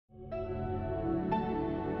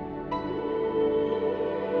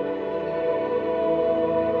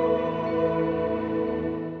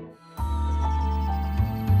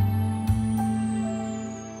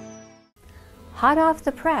Hot off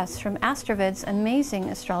the press from AstroVed's amazing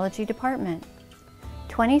astrology department.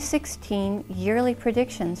 2016 yearly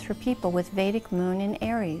predictions for people with Vedic moon in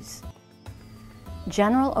Aries.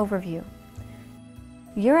 General overview.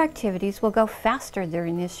 Your activities will go faster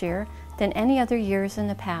during this year than any other years in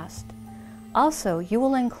the past. Also, you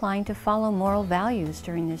will incline to follow moral values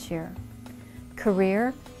during this year.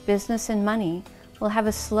 Career, business, and money will have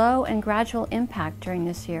a slow and gradual impact during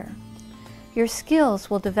this year. Your skills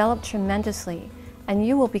will develop tremendously, and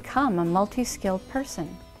you will become a multi-skilled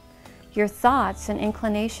person. Your thoughts and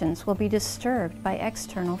inclinations will be disturbed by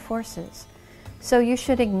external forces, so you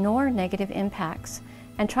should ignore negative impacts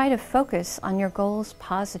and try to focus on your goals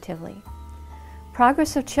positively.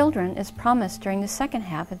 Progress of children is promised during the second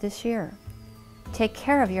half of this year. Take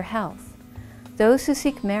care of your health. Those who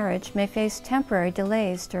seek marriage may face temporary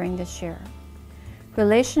delays during this year.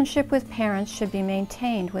 Relationship with parents should be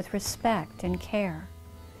maintained with respect and care.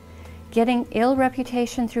 Getting ill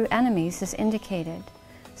reputation through enemies is indicated,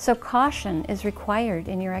 so caution is required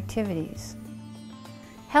in your activities.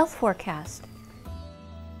 Health forecast.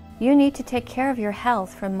 You need to take care of your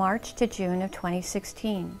health from March to June of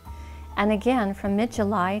 2016, and again from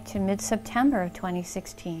mid-July to mid-September of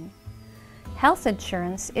 2016. Health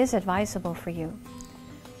insurance is advisable for you.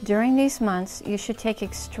 During these months, you should take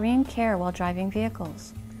extreme care while driving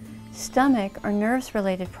vehicles. Stomach or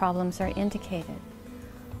nerves-related problems are indicated.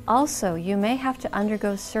 Also, you may have to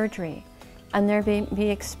undergo surgery, and there may be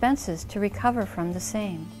expenses to recover from the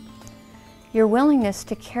same. Your willingness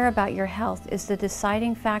to care about your health is the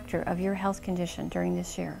deciding factor of your health condition during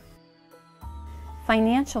this year.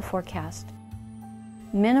 Financial forecast.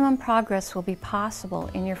 Minimum progress will be possible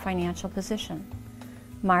in your financial position.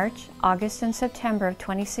 March, August, and September of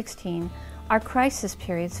 2016 are crisis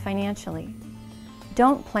periods financially.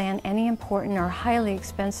 Don't plan any important or highly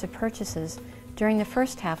expensive purchases during the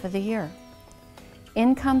first half of the year.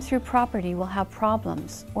 Income through property will have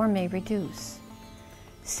problems or may reduce.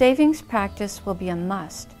 Savings practice will be a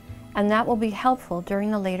must, and that will be helpful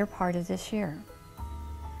during the later part of this year.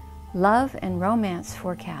 Love and romance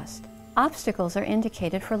forecast. Obstacles are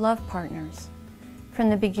indicated for love partners. From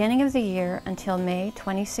the beginning of the year until May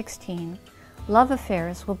 2016, love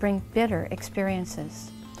affairs will bring bitter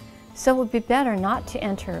experiences. So it would be better not to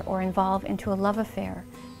enter or involve into a love affair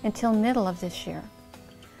until middle of this year.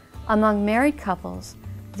 Among married couples,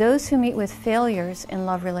 those who meet with failures in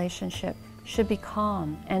love relationship should be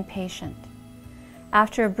calm and patient.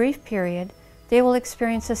 After a brief period, they will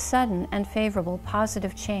experience a sudden and favorable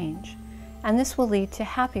positive change, and this will lead to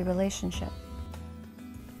happy relationship.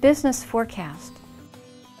 Business forecast.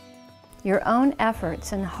 Your own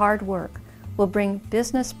efforts and hard work will bring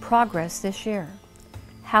business progress this year.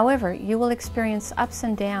 However, you will experience ups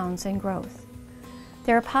and downs in growth.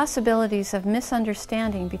 There are possibilities of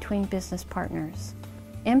misunderstanding between business partners.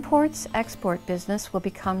 Import-export business will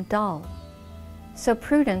become dull, so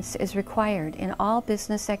prudence is required in all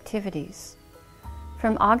business activities.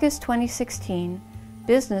 From August 2016,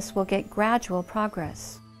 business will get gradual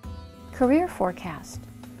progress. Career forecast.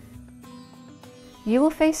 You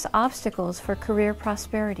will face obstacles for career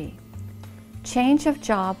prosperity. Change of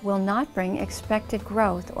job will not bring expected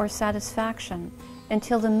growth or satisfaction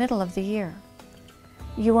until the middle of the year.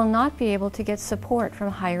 You will not be able to get support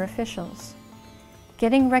from higher officials.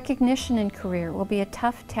 Getting recognition in career will be a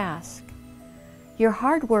tough task. Your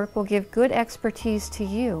hard work will give good expertise to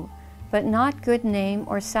you, but not good name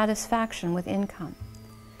or satisfaction with income.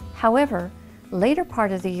 However, later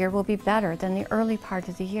part of the year will be better than the early part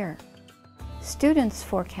of the year. Students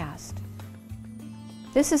forecast.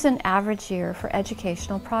 This is an average year for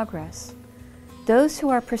educational progress. Those who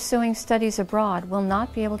are pursuing studies abroad will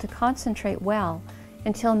not be able to concentrate well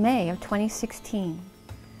until May of 2016.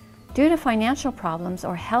 Due to financial problems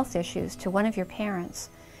or health issues to one of your parents,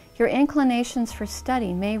 your inclinations for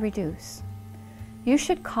study may reduce. You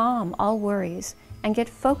should calm all worries and get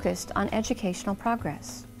focused on educational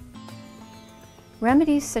progress.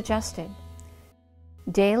 Remedies suggested.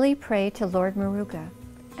 Daily pray to Lord Muruga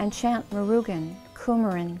and chant Murugan,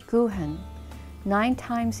 Kumaran, Guhan 9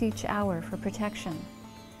 times each hour for protection.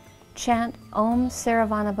 Chant Om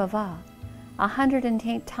Saravana Bhava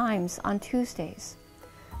 108 times on Tuesdays.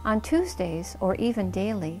 On Tuesdays, or even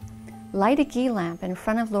daily, light a ghee lamp in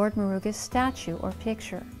front of Lord Muruga's statue or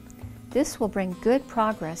picture. This will bring good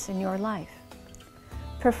progress in your life.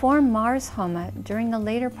 Perform Mars Homa during the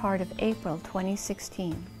later part of April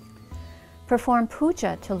 2016. Perform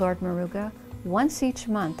puja to Lord Muruga once each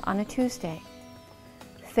month on a Tuesday.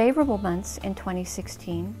 Favorable months in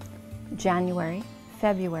 2016: January,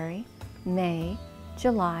 February, May,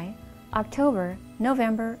 July, October,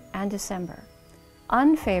 November, and December.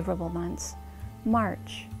 Unfavorable months: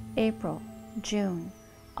 March, April, June,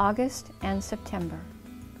 August, and September.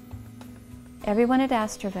 Everyone at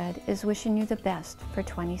AstroVed is wishing you the best for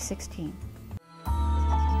 2016.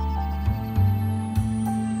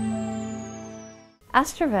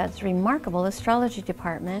 AstroVed's remarkable astrology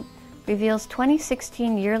department reveals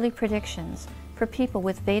 2016 yearly predictions for people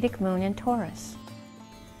with Vedic moon in Taurus.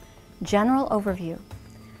 General overview.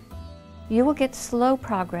 You will get slow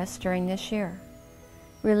progress during this year.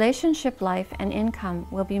 Relationship life and income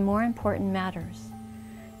will be more important matters.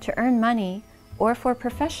 To earn money or for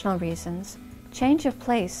professional reasons, change of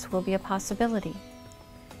place will be a possibility.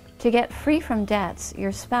 To get free from debts,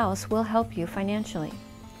 your spouse will help you financially.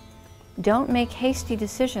 Don't make hasty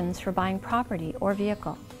decisions for buying property or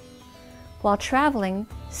vehicle. While traveling,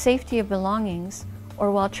 safety of belongings,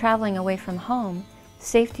 or while traveling away from home,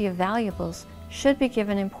 safety of valuables should be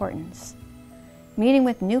given importance. Meeting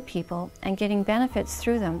with new people and getting benefits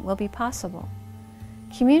through them will be possible.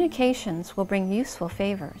 Communications will bring useful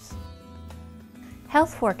favors.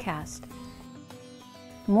 Health forecast.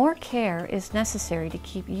 More care is necessary to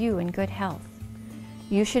keep you in good health.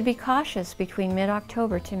 You should be cautious between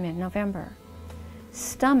mid-October to mid-November.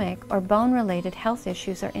 Stomach or bone-related health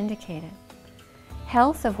issues are indicated.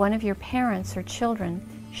 Health of one of your parents or children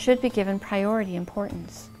should be given priority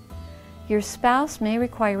importance. Your spouse may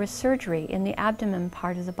require a surgery in the abdomen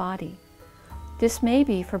part of the body. This may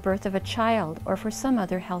be for birth of a child or for some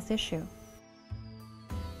other health issue.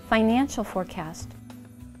 Financial forecast.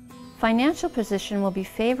 Financial position will be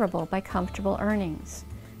favorable by comfortable earnings,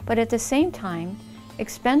 but at the same time,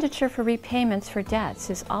 expenditure for repayments for debts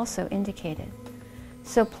is also indicated.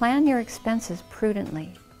 So plan your expenses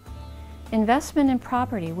prudently. Investment in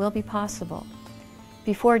property will be possible.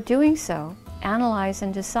 Before doing so, analyze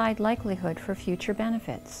and decide likelihood for future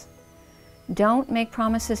benefits. Don't make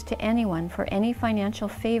promises to anyone for any financial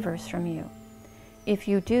favors from you. If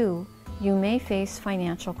you do, you may face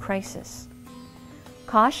financial crisis.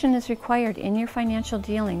 Caution is required in your financial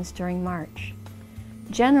dealings during March.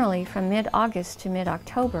 Generally, from mid-August to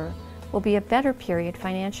mid-October will be a better period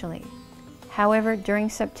financially. However, during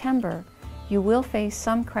September, you will face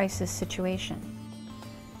some crisis situation.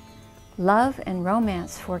 Love and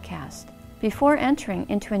romance forecast. Before entering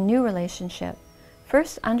into a new relationship,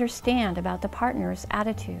 first understand about the partner's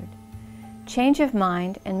attitude. Change of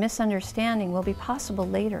mind and misunderstanding will be possible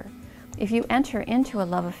later if you enter into a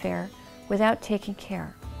love affair without taking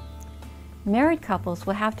care. Married couples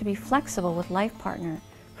will have to be flexible with life partner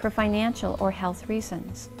for financial or health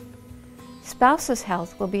reasons. Spouse's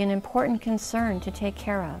health will be an important concern to take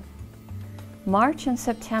care of. March and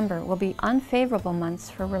September will be unfavorable months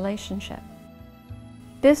for relationship.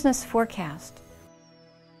 Business forecast.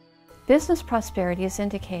 Business prosperity is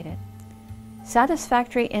indicated.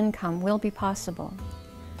 Satisfactory income will be possible.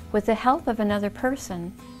 With the help of another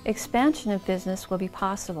person, expansion of business will be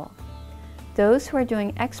possible. Those who are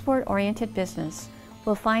doing export-oriented business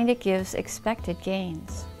will find it gives expected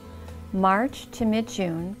gains. March to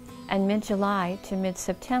mid-June and mid-July to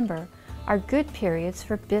mid-September are good periods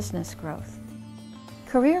for business growth.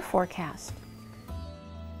 Career forecast.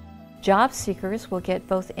 Job seekers will get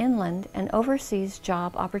both inland and overseas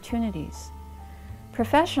job opportunities.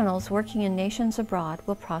 Professionals working in nations abroad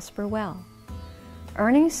will prosper well.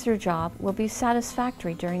 Earnings through job will be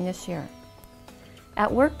satisfactory during this year.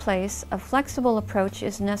 At workplace, a flexible approach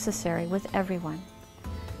is necessary with everyone.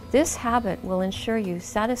 This habit will ensure you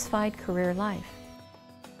satisfied career life.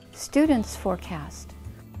 Students forecast.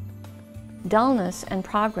 Dullness and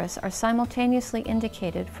progress are simultaneously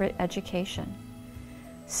indicated for education.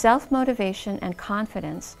 Self-motivation and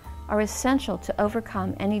confidence are essential to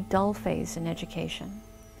overcome any dull phase in education.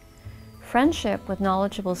 Friendship with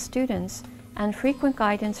knowledgeable students and frequent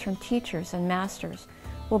guidance from teachers and masters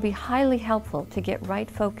will be highly helpful to get right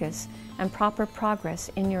focus and proper progress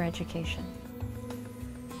in your education.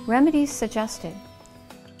 Remedies suggested.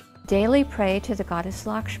 Daily pray to the goddess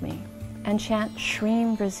Lakshmi and chant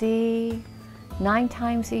Shreem Brazi 9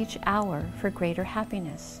 times each hour for greater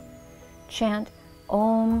happiness. Chant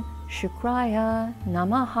Om Shukraya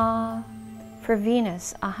Namaha for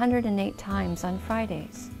Venus 108 times on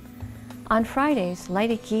Fridays. On Fridays, light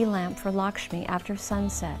a ghee lamp for Lakshmi after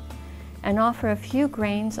sunset and offer a few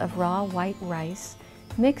grains of raw white rice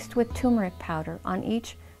mixed with turmeric powder on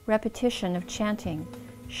each repetition of chanting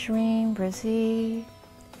Shreem Brazi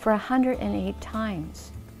for 108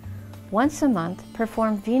 times. Once a month,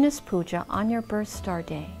 perform Venus Puja on your birth star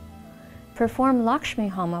day. Perform Lakshmi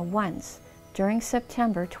Homa once during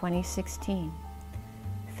September 2016.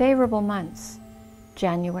 Favorable months: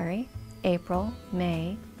 January, April,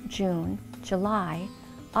 May, June, July,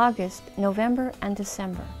 August, November, and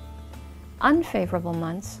December. Unfavorable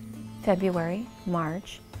months: February,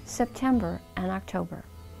 March, September, and October.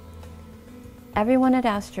 Everyone at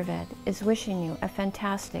AstroVed is wishing you a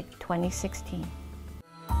fantastic 2016.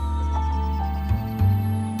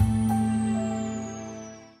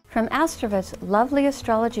 From AstroVed's lovely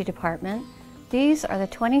astrology department, these are the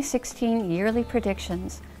 2016 yearly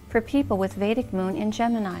predictions for people with Vedic moon in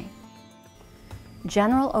Gemini.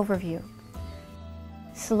 General overview.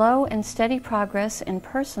 Slow and steady progress in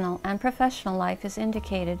personal and professional life is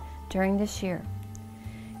indicated during this year.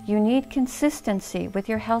 You need consistency with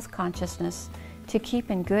your health consciousness to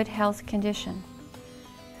keep in good health condition.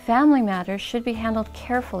 Family matters should be handled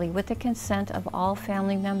carefully with the consent of all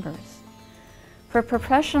family members. For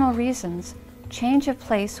professional reasons, change of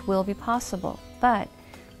place will be possible, but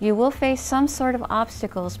you will face some sort of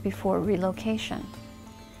obstacles before relocation.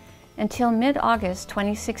 Until mid-August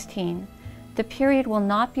 2016, the period will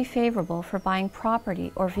not be favorable for buying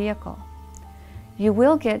property or vehicle. You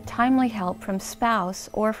will get timely help from spouse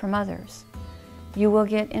or from others. You will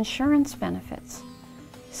get insurance benefits.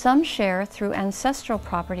 Some share through ancestral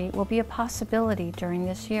property will be a possibility during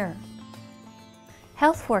this year.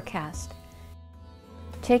 Health forecast.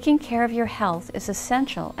 Taking care of your health is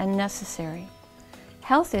essential and necessary.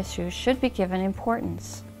 Health issues should be given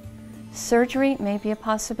importance. Surgery may be a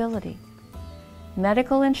possibility.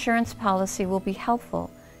 Medical insurance policy will be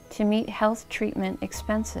helpful to meet health treatment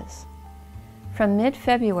expenses. From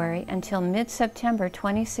mid-February until mid-September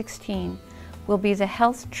 2016 will be the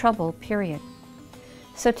health trouble period.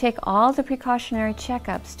 So take all the precautionary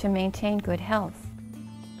checkups to maintain good health.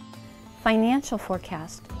 Financial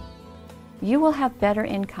forecast. You will have better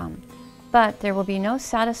income, but there will be no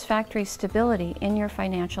satisfactory stability in your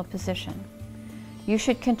financial position. You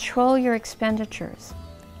should control your expenditures.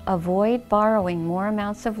 Avoid borrowing more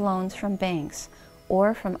amounts of loans from banks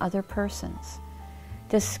or from other persons.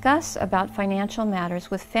 Discuss about financial matters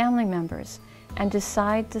with family members and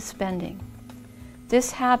decide the spending. This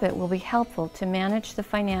habit will be helpful to manage the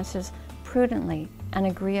finances prudently and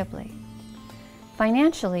agreeably.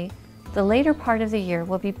 Financially, the later part of the year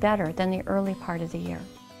will be better than the early part of the year.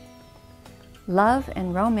 Love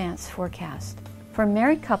and romance forecast. For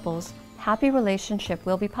married couples, happy relationship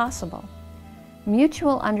will be possible.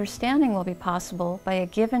 Mutual understanding will be possible by a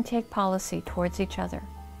give-and-take policy towards each other.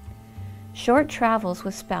 Short travels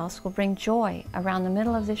with spouse will bring joy around the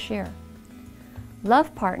middle of this year.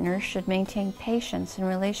 Love partners should maintain patience in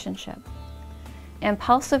relationship.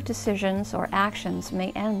 Impulsive decisions or actions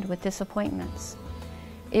may end with disappointments.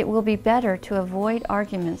 It will be better to avoid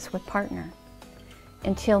arguments with partner.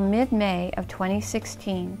 Until mid-May of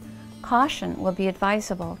 2016, caution will be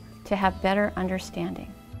advisable to have better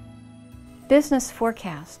understanding. Business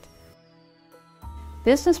forecast.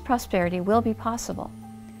 Business prosperity will be possible.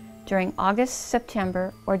 During August,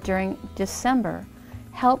 September, or during December,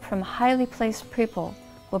 help from highly placed people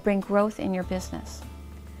will bring growth in your business.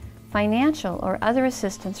 Financial or other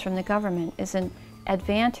assistance from the government is an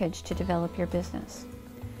advantage to develop your business.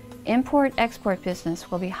 Import-export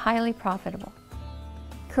business will be highly profitable.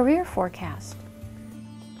 Career forecast.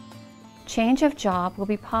 Change of job will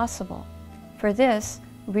be possible. For this,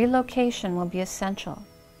 relocation will be essential.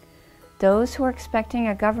 Those who are expecting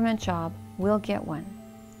a government job will get one.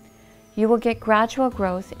 You will get gradual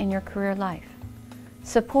growth in your career life.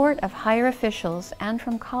 Support of higher officials and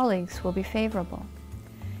from colleagues will be favorable.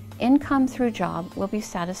 Income through job will be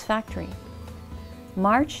satisfactory.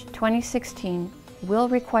 March 2016 will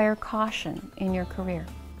require caution in your career.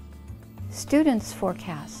 Students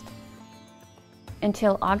forecast.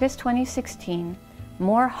 Until August 2016,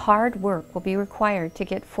 more hard work will be required to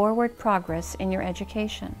get forward progress in your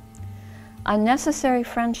education. Unnecessary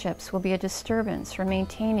friendships will be a disturbance for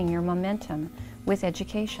maintaining your momentum with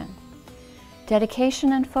education.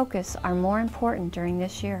 Dedication and focus are more important during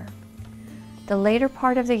this year. The later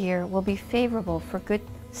part of the year will be favorable for good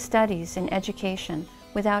studies in education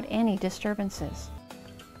without any disturbances.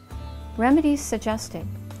 Remedies suggested.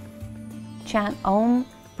 Chant Om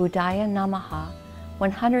Buddhaya Namaha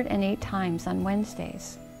 108 times on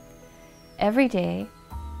Wednesdays. Every day,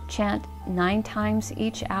 chant 9 times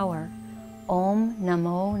each hour Om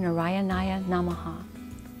Namo Narayanaya Namaha.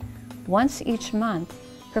 Once each month,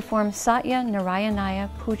 perform Satya Narayanaya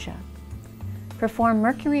Puja. Perform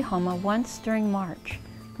Mercury Homa once during March,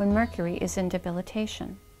 when Mercury is in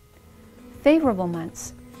debilitation. Favorable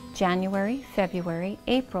months: January, February,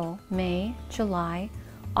 April, May, July,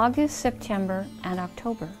 August, September, and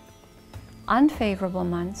October. Unfavorable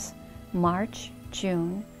months: March,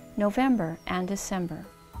 June, November, and December.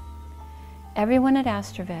 Everyone at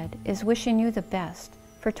AstroVed is wishing you the best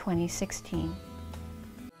for 2016.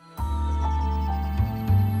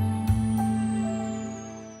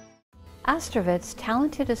 AstroVed's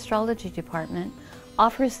talented astrology department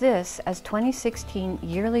offers this as 2016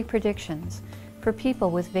 yearly predictions for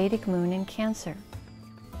people with Vedic moon in Cancer.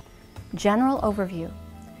 General overview.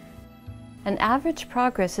 An average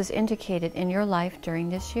progress is indicated in your life during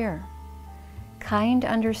this year. Kind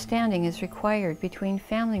understanding is required between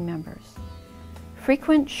family members.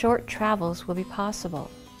 Frequent short travels will be possible.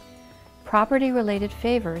 Property-related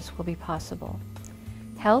favors will be possible.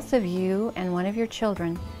 Health of you and one of your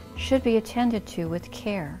children should be attended to with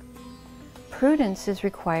care. Prudence is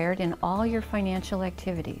required in all your financial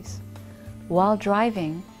activities. While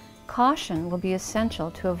driving, caution will be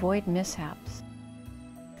essential to avoid mishaps.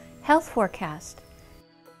 Health forecast.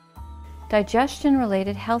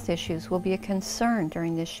 Digestion-related health issues will be a concern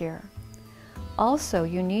during this year. Also,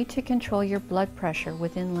 you need to control your blood pressure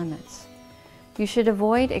within limits. You should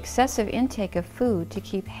avoid excessive intake of food to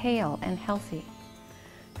keep hale and healthy.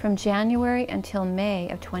 From January until May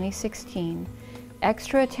of 2016,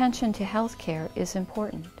 extra attention to health care is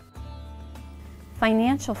important.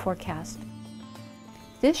 Financial forecast.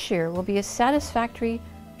 This year will be a satisfactory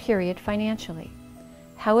period financially.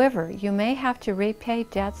 However, you may have to repay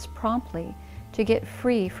debts promptly to get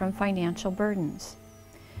free from financial burdens.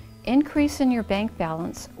 Increase in your bank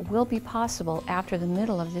balance will be possible after the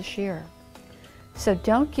middle of this year. So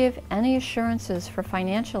don't give any assurances for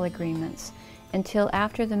financial agreements until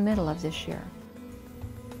after the middle of this year.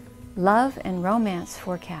 Love and romance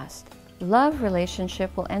forecast. Love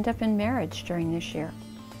relationship will end up in marriage during this year.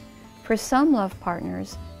 For some love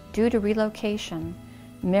partners, due to relocation,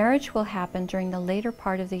 marriage will happen during the later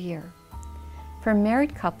part of the year. For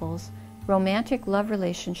married couples, romantic love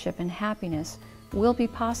relationship and happiness will be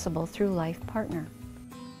possible through life partner.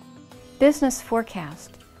 Business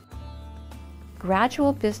forecast.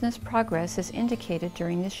 Gradual business progress is indicated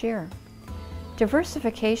during this year.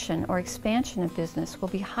 Diversification or expansion of business will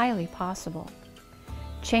be highly possible.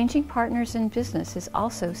 Changing partners in business is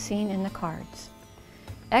also seen in the cards.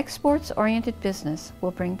 Exports-oriented business will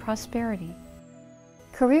bring prosperity.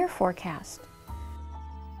 Career forecast.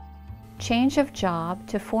 Change of job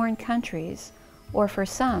to foreign countries, or for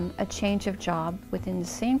some, a change of job within the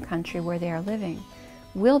same country where they are living,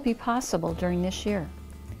 will be possible during this year.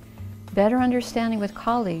 Better understanding with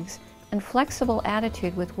colleagues and flexible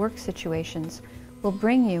attitude with work situations will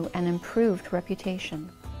bring you an improved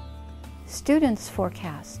reputation. Students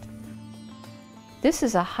forecast. This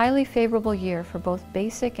is a highly favorable year for both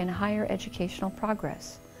basic and higher educational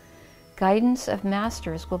progress. Guidance of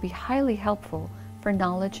masters will be highly helpful for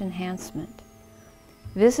knowledge enhancement.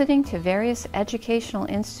 Visiting to various educational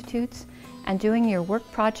institutes and doing your work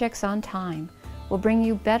projects on time will bring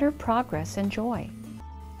you better progress and joy.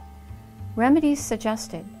 Remedies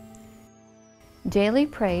suggested. Daily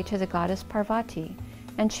pray to the goddess Parvati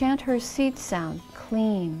and chant her seed sound,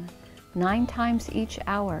 Kleem, 9 times each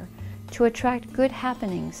hour to attract good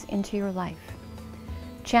happenings into your life.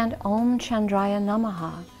 Chant Om Chandraya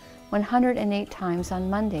Namaha 108 times on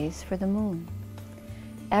Mondays for the moon.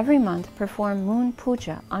 Every month perform moon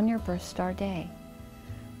puja on your birth star day.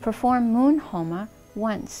 Perform moon homa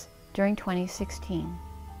once during 2016.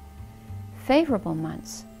 Favorable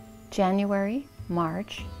months: January,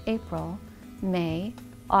 March, April, May,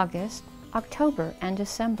 August, October, and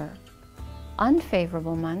December.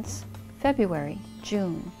 Unfavorable months: February,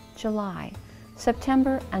 June, July,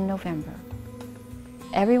 September, and November.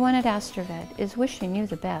 Everyone at AstroVed is wishing you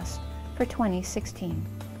the best for 2016.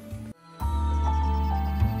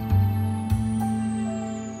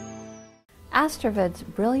 AstroVed's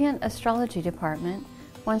brilliant astrology department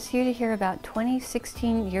wants you to hear about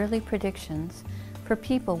 2016 yearly predictions for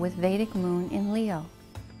people with Vedic moon in Leo.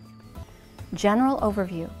 General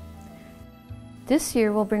overview. This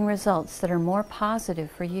year will bring results that are more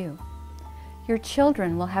positive for you. Your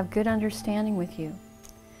children will have good understanding with you.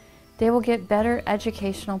 They will get better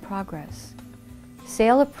educational progress.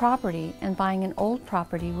 Sale of property and buying an old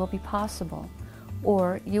property will be possible,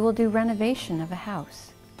 or you will do renovation of a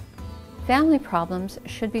house. Family problems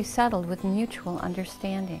should be settled with mutual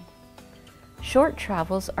understanding. Short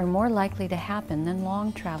travels are more likely to happen than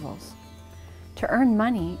long travels. To earn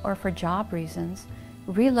money or for job reasons,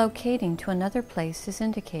 relocating to another place is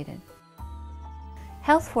indicated.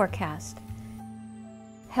 Health forecast.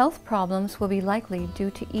 Health problems will be likely due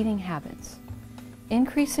to eating habits.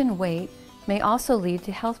 Increase in weight may also lead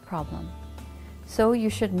to health problems, so you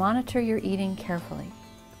should monitor your eating carefully.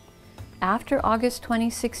 After August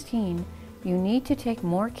 2016, you need to take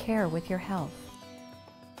more care with your health.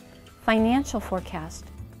 Financial forecast.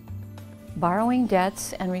 Borrowing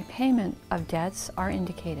debts and repayment of debts are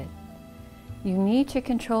indicated. You need to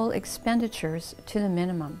control expenditures to the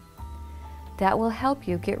minimum. that will help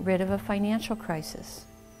you get rid of a financial crisis.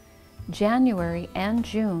 January and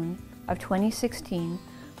June of 2016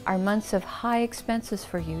 are months of high expenses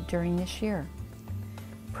for you during this year.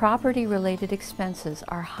 Property-related expenses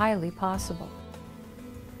are highly possible.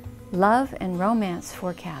 Love and romance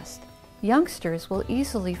forecast. Youngsters will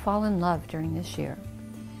easily fall in love during this year.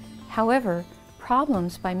 However,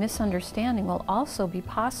 problems by misunderstanding will also be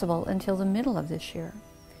possible until the middle of this year.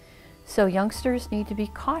 So youngsters need to be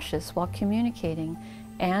cautious while communicating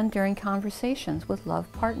and during conversations with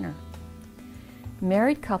love partner.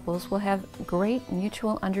 Married couples will have great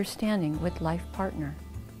mutual understanding with life partner.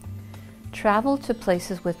 Travel to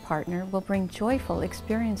places with partner will bring joyful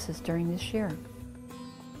experiences during this year.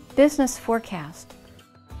 Business forecast.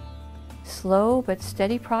 Slow but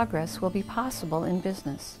steady progress will be possible in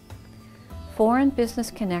business. Foreign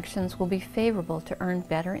business connections will be favorable to earn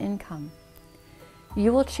better income.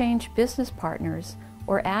 You will change business partners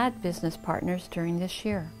or add business partners during this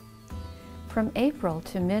year. From April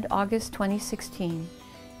to mid-August 2016,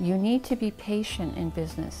 you need to be patient in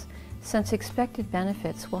business since expected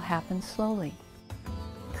benefits will happen slowly.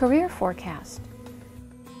 Career forecast.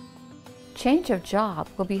 Change of job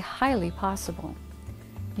will be highly possible.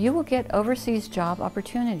 You will get overseas job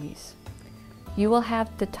opportunities. You will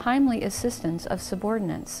have the timely assistance of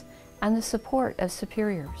subordinates and the support of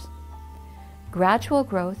superiors. Gradual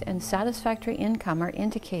growth and satisfactory income are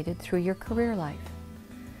indicated through your career life.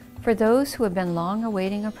 For those who have been long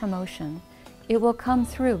awaiting a promotion, it will come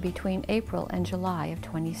through between April and July of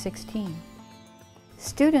 2016.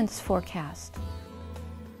 Students forecast.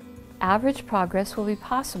 Average progress will be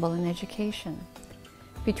possible in education.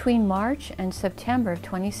 Between March and September of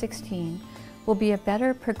 2016 will be a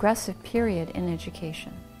better progressive period in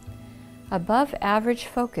education. Above average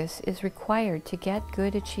focus is required to get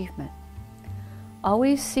good achievement.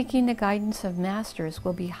 Always seeking the guidance of masters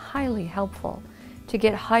will be highly helpful to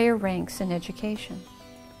get higher ranks in education.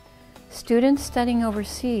 Students studying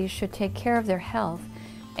overseas should take care of their health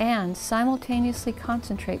and simultaneously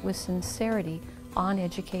concentrate with sincerity on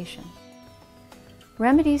education.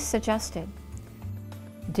 Remedies suggested.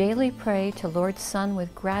 Daily pray to Lord Sun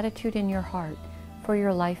with gratitude in your heart for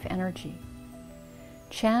your life energy.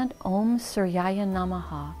 Chant Om Suryaya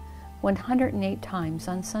Namaha 108 times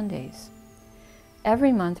on Sundays.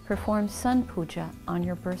 Every month perform Sun Puja on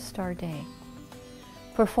your birth star day.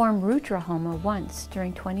 Perform Rudra Homa once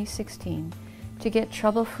during 2016 to get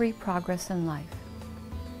trouble-free progress in life.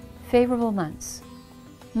 Favorable months: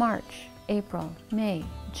 March, April, May,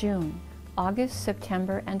 June, August,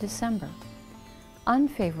 September, and December.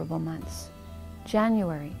 Unfavorable months: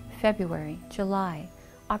 January, February, July,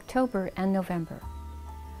 October, and November.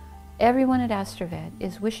 Everyone at AstroVed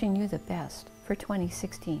is wishing you the best for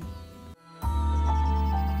 2016.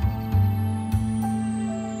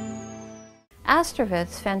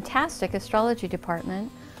 AstroVed's fantastic astrology department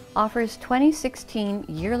offers 2016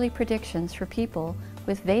 yearly predictions for people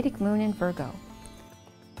with Vedic moon in Virgo.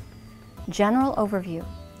 General overview.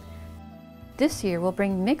 This year will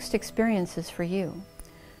bring mixed experiences for you.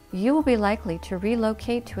 You will be likely to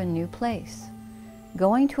relocate to a new place.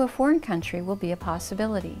 Going to a foreign country will be a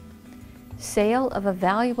possibility. Sale of a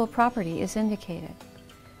valuable property is indicated.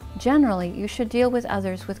 Generally, you should deal with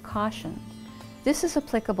others with caution. This is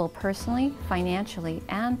applicable personally, financially,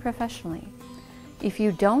 and professionally. If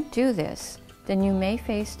you don't do this, then you may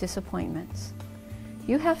face disappointments.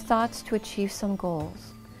 You have thoughts to achieve some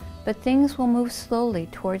goals, but things will move slowly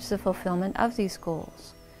towards the fulfillment of these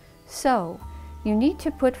goals. So, you need to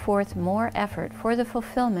put forth more effort for the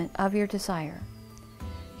fulfillment of your desire.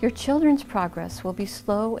 Your children's progress will be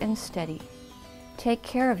slow and steady. Take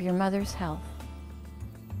care of your mother's health.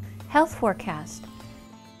 Health forecast.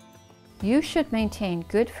 You should maintain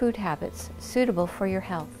good food habits suitable for your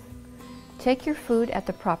health. Take your food at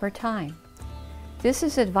the proper time. This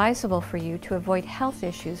is advisable for you to avoid health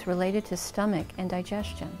issues related to stomach and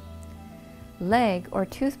digestion. Leg or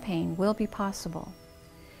tooth pain will be possible.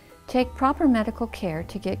 Take proper medical care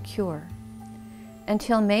to get cure.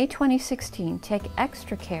 Until May 2016, take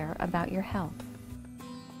extra care about your health.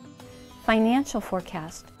 Financial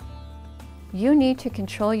forecast. You need to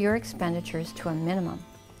control your expenditures to a minimum.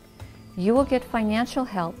 You will get financial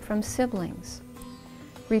help from siblings.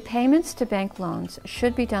 Repayments to bank loans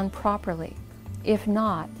should be done properly. If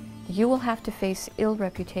not, you will have to face ill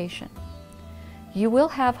reputation. You will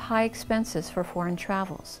have high expenses for foreign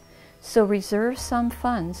travels, so reserve some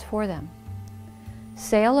funds for them.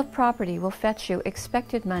 Sale of property will fetch you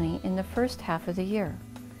expected money in the first half of the year.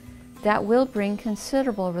 That will bring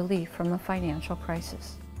considerable relief from a financial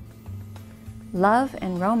crisis. Love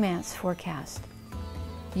and romance forecast.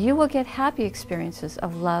 You will get happy experiences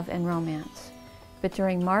of love and romance. but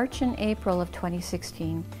during March and April of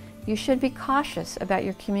 2016, you should be cautious about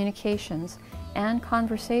your communications and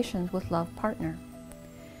conversations with love partner.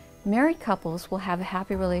 Married couples will have a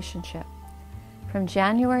happy relationship. From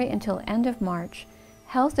January until end of March,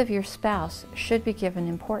 health of your spouse should be given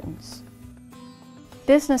importance.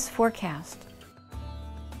 Business forecast.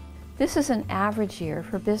 This is an average year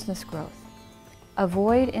for business growth.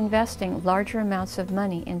 Avoid investing larger amounts of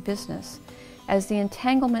money in business, as the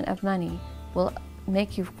entanglement of money will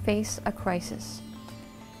make you face a crisis.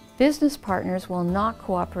 Business partners will not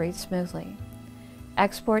cooperate smoothly.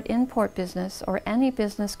 Export-import business or any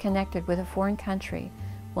business connected with a foreign country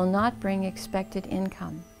will not bring expected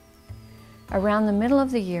income. Around the middle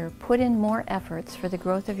of the year, put in more efforts for the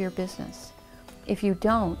growth of your business. If you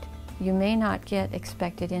don't, you may not get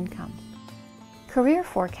expected income. Career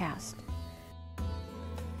forecast.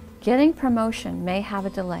 Getting promotion may have a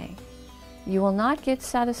delay. You will not get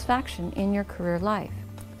satisfaction in your career life,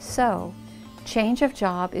 so change of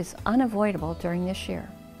job is unavoidable during this year.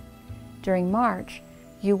 During March,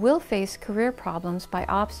 you will face career problems by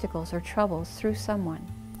obstacles or troubles through someone.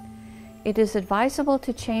 It is advisable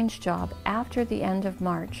to change job after the end of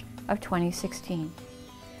March of 2016.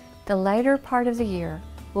 The later part of the year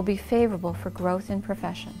will be favorable for growth in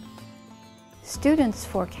profession. Students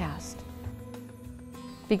forecast.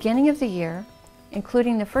 Beginning of the year,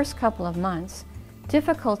 including the first couple of months,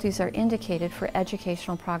 difficulties are indicated for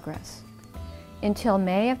educational progress. Until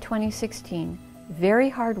May of 2016, very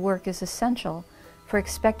hard work is essential for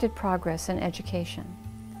expected progress in education.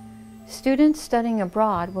 Students studying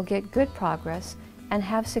abroad will get good progress and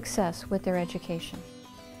have success with their education.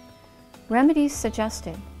 Remedies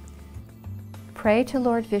suggested. Pray to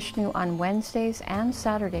Lord Vishnu on Wednesdays and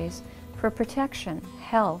Saturdays for protection,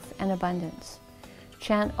 health, and abundance.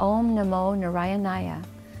 Chant Om Namo Narayanaya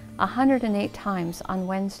 108 times on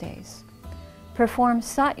Wednesdays. Perform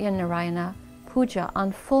Satya Narayana Puja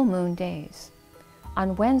on full moon days.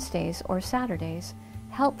 On Wednesdays or Saturdays,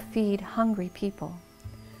 help feed hungry people.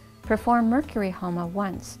 Perform Mercury Homa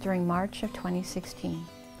once during March of 2016.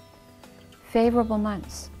 Favorable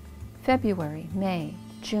months: February, May,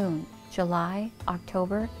 June, July,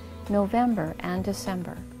 October, November, and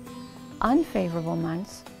December. Unfavorable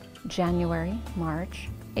months: January, March,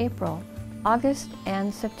 April, August,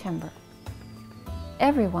 and September.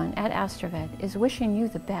 Everyone at AstroVed is wishing you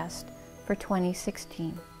the best for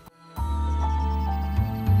 2016.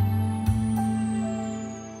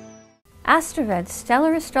 AstroVed's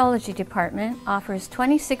Stellar Astrology Department offers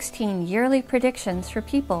 2016 yearly predictions for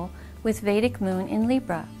people with Vedic Moon in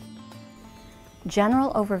Libra.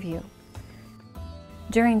 General overview.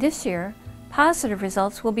 During this year, positive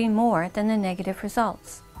results will be more than the negative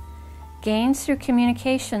results. Gains through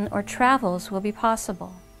communication or travels will be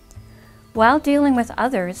possible. While dealing with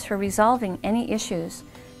others for resolving any issues,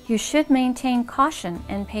 you should maintain caution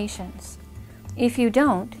and patience. If you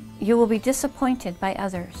don't, you will be disappointed by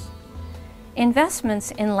others.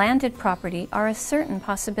 Investments in landed property are a certain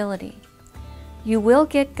possibility. You will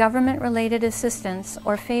get government-related assistance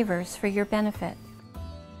or favors for your benefit.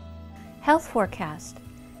 Health forecast.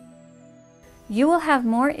 You will have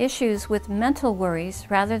more issues with mental worries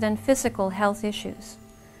rather than physical health issues.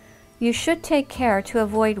 You should take care to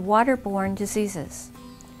avoid waterborne diseases.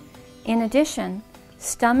 In addition,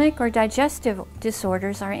 stomach or digestive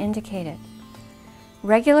disorders are indicated.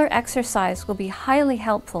 Regular exercise will be highly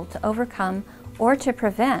helpful to overcome or to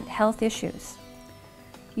prevent health issues.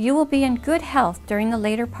 You will be in good health during the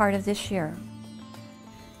later part of this year.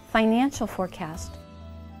 Financial forecast.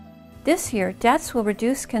 This year, debts will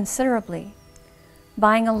reduce considerably.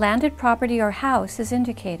 Buying a landed property or house is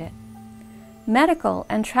indicated. Medical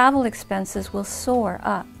and travel expenses will soar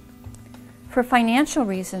up. For financial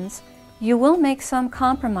reasons, you will make some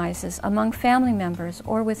compromises among family members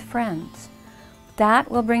or with friends.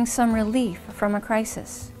 That will bring some relief from a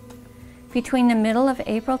crisis. Between the middle of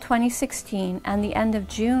April 2016 and the end of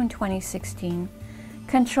June 2016,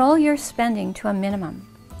 control your spending to a minimum.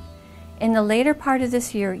 In the later part of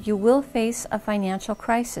this year, you will face a financial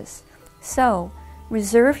crisis, so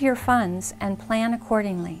reserve your funds and plan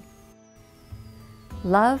accordingly.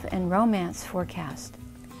 Love and romance forecast.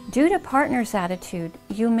 Due to partner's attitude,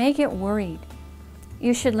 you may get worried.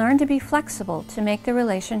 You should learn to be flexible to make the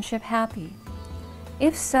relationship happy.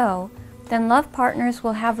 If so, then love partners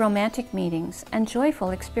will have romantic meetings and joyful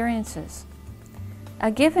experiences. A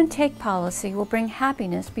give and take policy will bring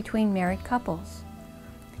happiness between married couples.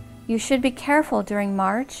 You should be careful during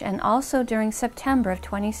March and also during September of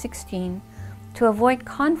 2016 to avoid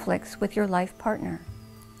conflicts with your life partner.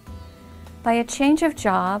 By a change of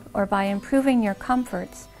job or by improving your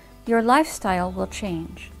comforts, your lifestyle will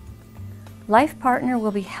change. Life partner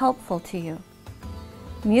will be helpful to you.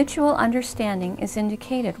 Mutual understanding is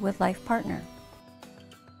indicated with life partner.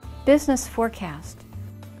 Business forecast.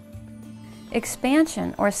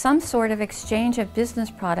 Expansion or some sort of exchange of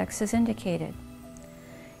business products is indicated.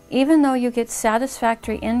 Even though you get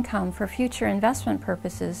satisfactory income for future investment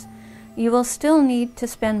purposes, you will still need to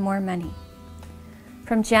spend more money.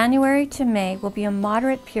 From January to May will be a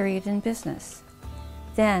moderate period in business.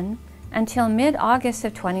 Then, until mid-August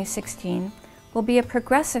of 2016, will be a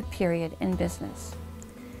progressive period in business.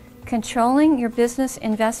 Controlling your business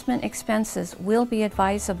investment expenses will be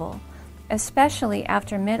advisable, especially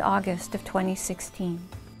after mid-August of 2016.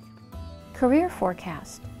 Career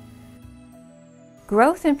forecast.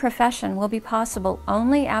 Growth in profession will be possible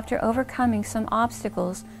only after overcoming some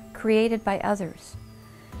obstacles created by others.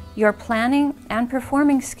 Your planning and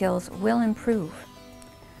performing skills will improve.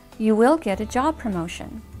 You will get a job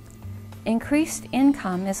promotion. Increased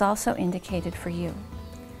income is also indicated for you.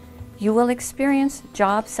 You will experience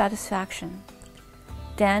job satisfaction.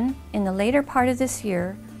 Then, in the later part of this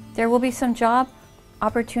year, there will be some job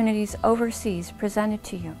opportunities overseas presented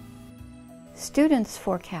to you. Students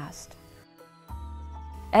forecast.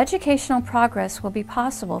 Educational progress will be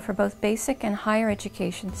possible for both basic and higher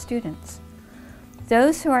education students.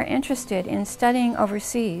 Those who are interested in studying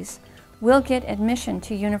overseas will get admission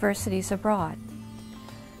to universities abroad.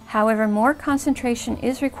 However, more concentration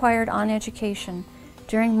is required on education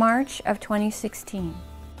during March of 2016.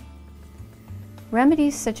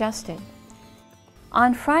 Remedies suggested.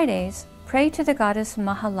 On Fridays, pray to the goddess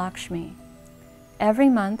Mahalakshmi. Every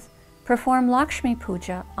month, perform Lakshmi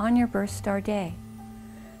Puja on your birth star day.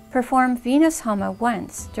 Perform Venus Homa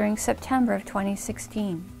once during September of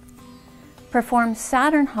 2016. Perform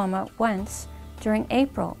Saturn Homa once during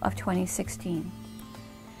April of 2016.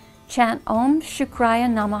 Chant Om Shukraya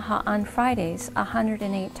Namaha on Fridays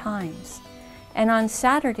 108 times, and on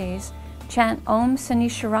Saturdays, chant Om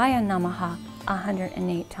Sanishwaraya Namaha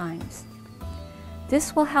 108 times.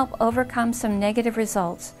 This will help overcome some negative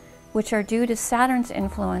results which are due to Saturn's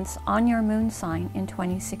influence on your moon sign in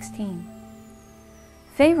 2016.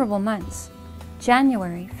 Favorable months: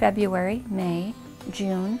 January, February, May,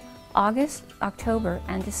 June, August, October,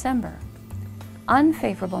 and December.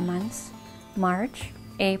 Unfavorable months: March,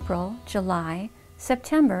 April, July,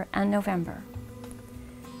 September, and November.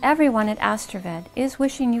 Everyone at AstroVed is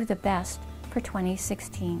wishing you the best for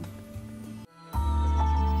 2016.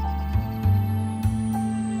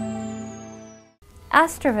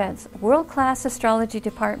 AstroVed's world-class astrology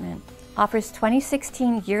department offers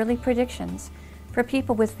 2016 yearly predictions for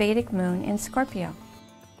people with Vedic moon in Scorpio.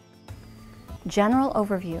 General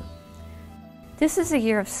overview. This is a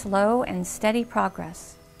year of slow and steady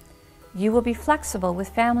progress. You will be flexible with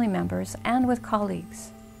family members and with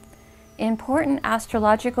colleagues. Important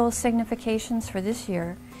astrological significations for this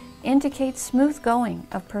year indicate smooth going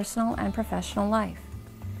of personal and professional life.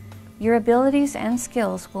 Your abilities and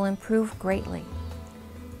skills will improve greatly.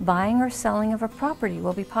 Buying or selling of a property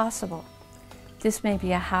will be possible. This may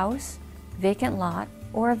be a house, vacant lot,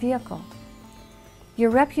 or a vehicle. Your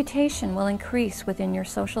reputation will increase within your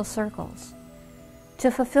social circles. To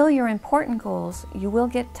fulfill your important goals, you will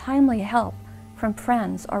get timely help from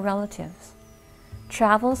friends or relatives.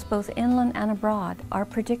 Travels both inland and abroad are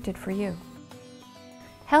predicted for you.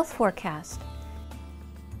 Health forecast.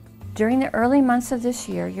 During the early months of this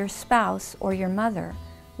year, your spouse or your mother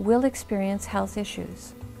will experience health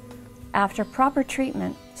issues. After proper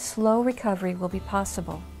treatment, slow recovery will be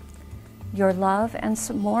possible. Your love and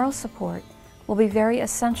moral support will be very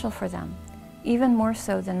essential for them, even more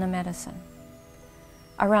so than the medicine.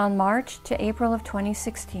 Around March to April of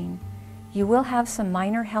 2016, you will have some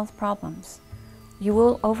minor health problems. You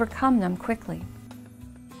will overcome them quickly.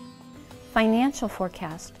 Financial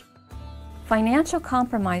forecast. Financial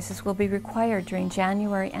compromises will be required during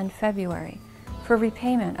January and February for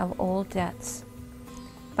repayment of old debts.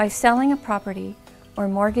 By selling a property or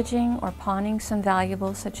mortgaging or pawning some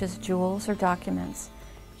valuables such as jewels or documents,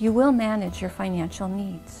 you will manage your financial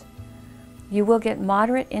needs. You will get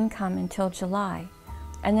moderate income until July,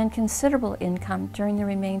 and then considerable income during the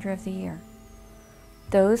remainder of the year.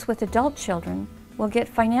 Those with adult children will get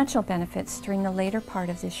financial benefits during the later part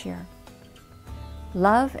of this year.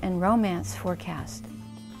 Love and romance forecast.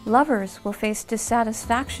 Lovers will face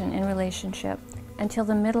dissatisfaction in relationship until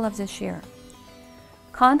the middle of this year.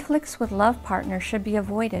 Conflicts with love partners should be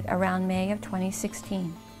avoided around May of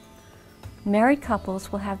 2016. Married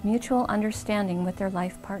couples will have mutual understanding with their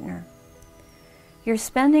life partner. Your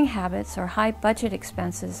spending habits or high budget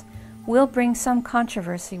expenses will bring some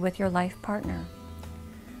controversy with your life partner.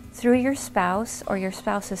 Through your spouse or your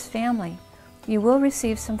spouse's family, you will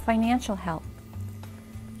receive some financial help.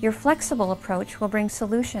 Your flexible approach will bring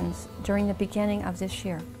solutions during the beginning of this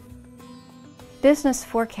year. Business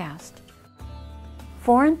forecast.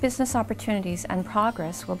 Foreign business opportunities and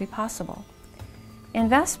progress will be possible.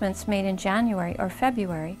 Investments made in January or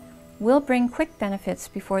February will bring quick benefits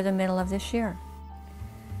before the middle of this year.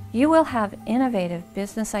 You will have innovative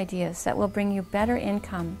business ideas that will bring you better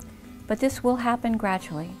income, but this will happen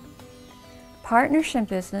gradually. Partnership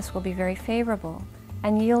business will be very favorable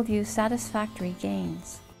and yield you satisfactory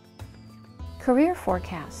gains. Career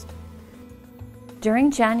forecast.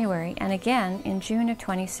 During January and again in June of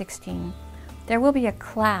 2016, there will be a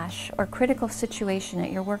clash or critical situation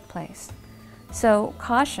at your workplace, so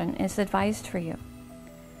caution is advised for you.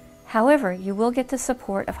 However, you will get the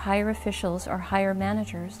support of higher officials or higher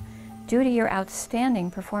managers due to your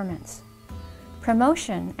outstanding performance.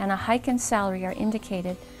 Promotion and a hike in salary are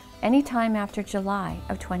indicated anytime after July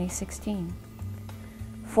of 2016.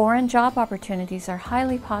 Foreign job opportunities are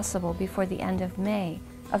highly possible before the end of May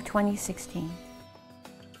of 2016.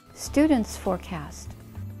 Students forecast.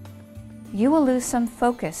 You will lose some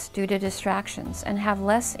focus due to distractions and have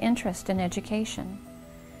less interest in education.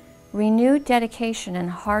 Renewed dedication and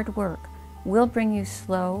hard work will bring you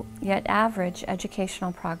slow yet average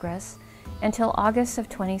educational progress until August of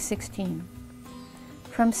 2016.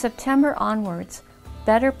 From September onwards,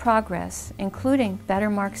 better progress, including better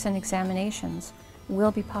marks in examinations,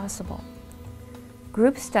 will be possible.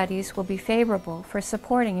 Group studies will be favorable for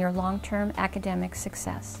supporting your long-term academic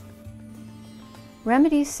success.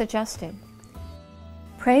 Remedies suggested.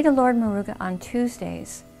 Pray to Lord Muruga on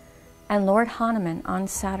Tuesdays and Lord Hanuman on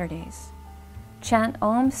Saturdays. Chant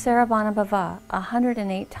Om Sarabhana Bhava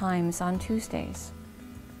 108 times on Tuesdays.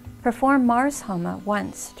 Perform Mars Homa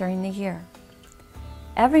once during the year.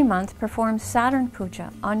 Every month, perform Saturn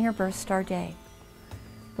Puja on your birth star day.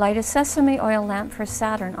 Light a sesame oil lamp for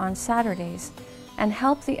Saturn on Saturdays and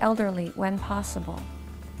help the elderly when possible.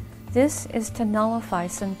 This is to nullify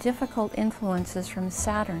some difficult influences from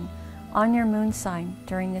Saturn on your moon sign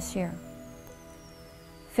during this year.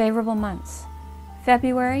 Favorable months: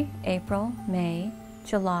 February, April, May,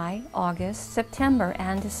 July, August, September,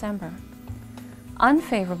 and December.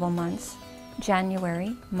 Unfavorable months: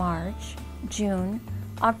 January, March, June,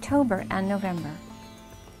 October, and November.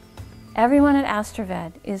 Everyone at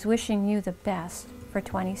AstroVed is wishing you the best for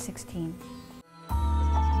 2016.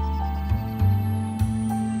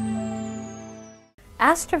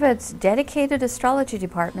 AstroVed's dedicated astrology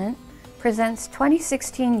department presents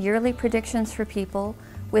 2016 yearly predictions for people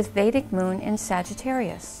with Vedic moon in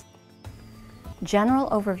Sagittarius. General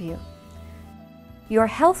overview. Your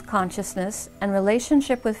health consciousness and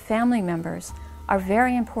relationship with family members are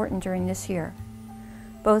very important during this year.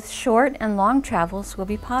 Both short and long travels will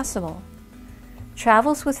be possible.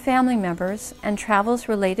 Travels with family members and travels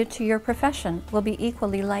related to your profession will be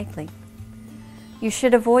equally likely. You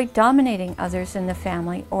should avoid dominating others in the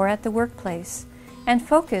family or at the workplace and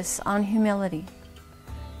focus on humility.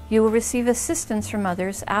 You will receive assistance from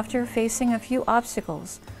others after facing a few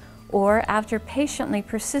obstacles or after patiently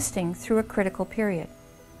persisting through a critical period.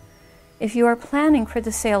 If you are planning for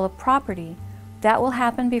the sale of property, that will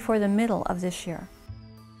happen before the middle of this year.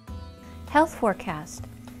 Health forecast.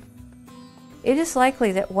 It is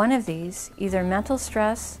likely that one of these, either mental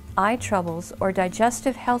stress, eye troubles, or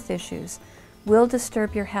digestive health issues, will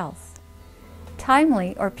disturb your health.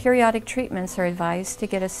 Timely or periodic treatments are advised to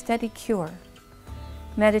get a steady cure.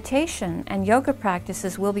 Meditation and yoga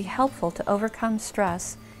practices will be helpful to overcome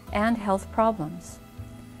stress and health problems.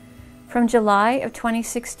 From July of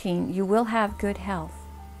 2016, you will have good health.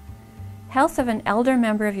 Health of an elder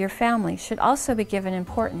member of your family should also be given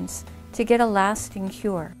importance to get a lasting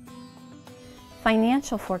cure.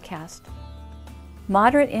 Financial forecast.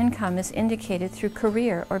 Moderate income is indicated through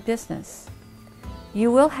career or business.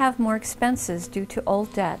 You will have more expenses due to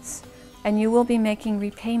old debts, and you will be making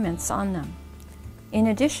repayments on them. In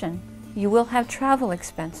addition, you will have travel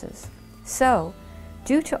expenses. So,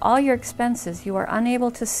 due to all your expenses, you are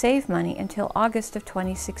unable to save money until August of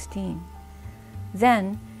 2016.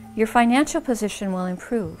 Then, your financial position will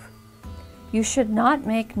improve. You should not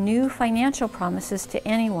make new financial promises to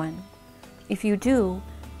anyone. If you do,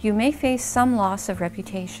 you may face some loss of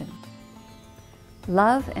reputation.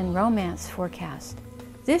 Love and romance forecast.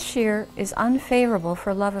 This year is unfavorable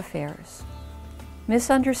for love affairs.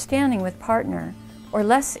 Misunderstanding with partner or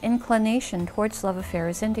less inclination towards love affair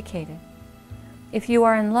is indicated. If you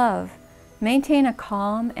are in love, maintain a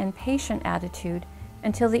calm and patient attitude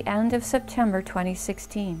until the end of September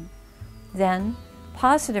 2016. Then,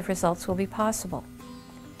 positive results will be possible.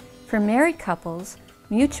 For married couples,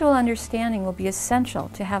 Mutual understanding will be essential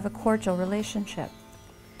to have a cordial relationship.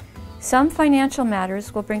 Some financial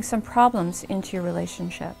matters will bring some problems into your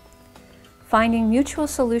relationship. Finding mutual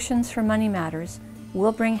solutions for money matters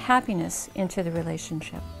will bring happiness into the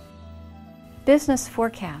relationship. Business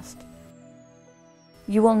forecast.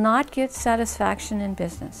 You will not get satisfaction in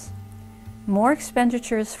business. More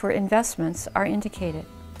expenditures for investments are indicated.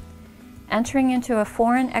 Entering into a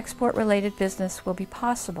foreign export-related business will be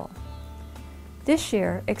possible. This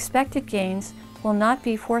year, expected gains will not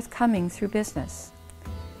be forthcoming through business.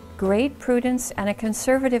 Great prudence and a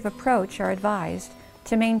conservative approach are advised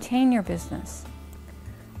to maintain your business.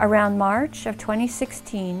 Around March of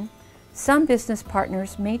 2016, some business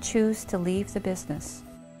partners may choose to leave the business.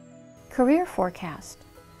 Career forecast.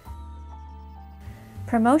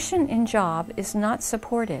 Promotion in job is not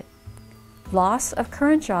supported. Loss of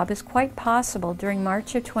current job is quite possible during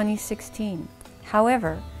March of 2016.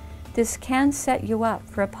 However, this can set you up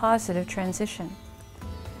for a positive transition.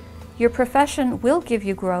 Your profession will give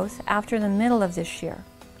you growth after the middle of this year.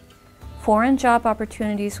 Foreign job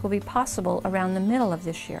opportunities will be possible around the middle of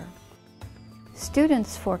this year.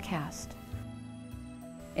 Students forecast.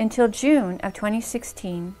 Until June of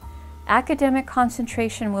 2016, academic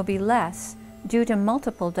concentration will be less due to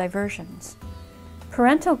multiple diversions.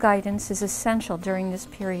 Parental guidance is essential during this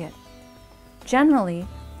period. Generally,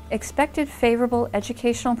 expected favorable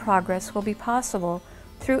educational progress will be possible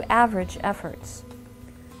through average efforts.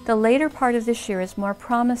 The later part of this year is more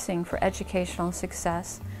promising for educational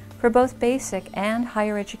success for both basic and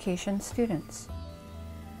higher education students.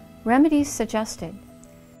 Remedies suggested.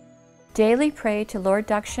 Daily pray to Lord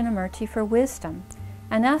Dakshinamurti for wisdom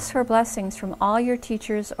and ask for blessings from all your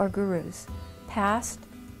teachers or gurus, past,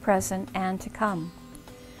 present, and to come.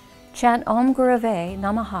 Chant Om Gurave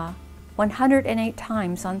Namaha 108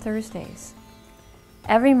 times on Thursdays.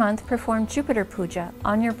 Every month, perform Jupiter Puja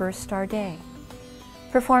on your birth star day.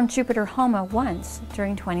 Perform Jupiter Homa once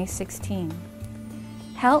during 2016.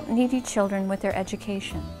 Help needy children with their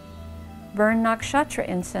education. Burn Nakshatra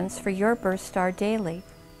incense for your birth star daily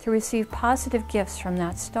to receive positive gifts from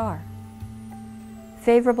that star.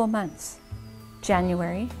 Favorable months: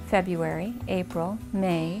 January, February, April,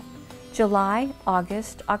 May, July,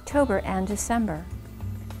 August, October, and December.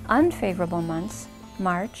 Unfavorable months: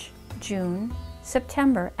 March, June,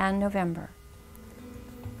 September, and November.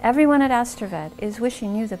 Everyone at AstroVed is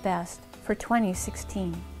wishing you the best for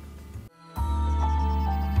 2016.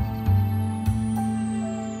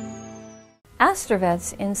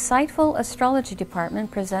 AstroVed's insightful astrology department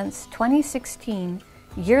presents 2016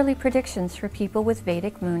 yearly predictions for people with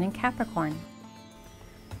Vedic moon in Capricorn.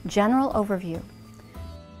 General overview.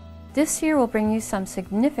 This year will bring you some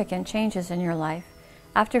significant changes in your life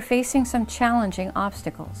after facing some challenging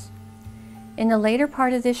obstacles. In the later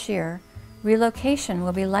part of this year, relocation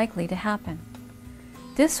will be likely to happen.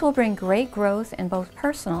 This will bring great growth in both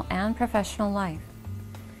personal and professional life.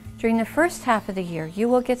 During the first half of the year, you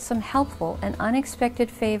will get some helpful and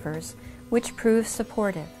unexpected favors which prove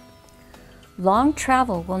supportive. Long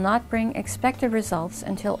travel will not bring expected results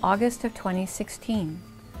until August of 2016.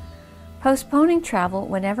 Postponing travel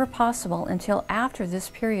whenever possible until after this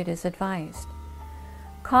period is advised.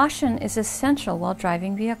 Caution is essential while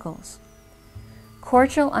driving vehicles.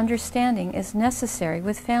 Cordial understanding is necessary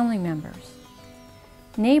with family members.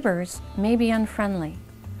 Neighbors may be unfriendly.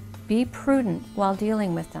 Be prudent while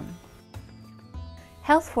dealing with them.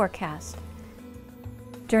 Health forecast.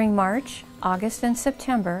 During March, August, and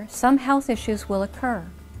September, some health issues will occur.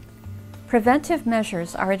 Preventive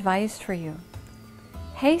measures are advised for you.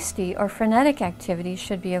 Hasty or frenetic activities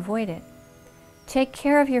should be avoided. Take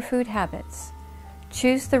care of your food habits.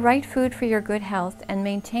 Choose the right food for your good health and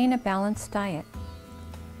maintain a balanced diet.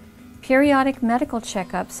 Periodic medical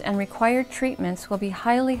checkups and required treatments will be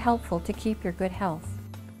highly helpful to keep your good health.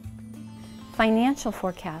 Financial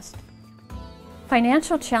forecast.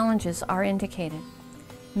 Financial challenges are indicated.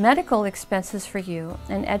 Medical expenses for you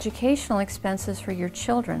and educational expenses for your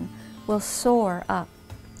children will soar up.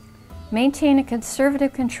 Maintain a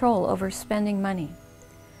conservative control over spending money.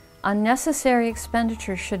 Unnecessary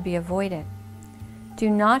expenditures should be avoided. Do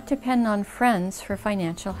not depend on friends for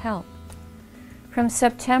financial help. From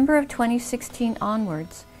September of 2016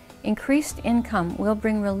 onwards, increased income will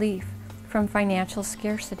bring relief from financial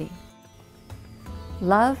scarcity.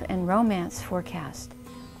 Love and romance forecast.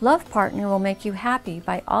 Love partner will make you happy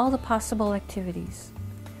by all the possible activities.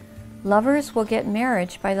 Lovers will get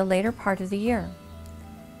marriage by the later part of the year.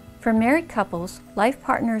 For married couples, life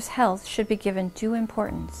partner's health should be given due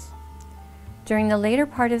importance. During the later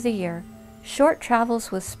part of the year, short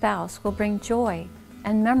travels with spouse will bring joy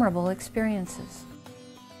and memorable experiences.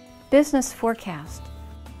 Business forecast.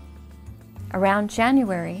 Around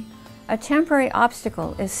January, a temporary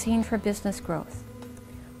obstacle is seen for business growth.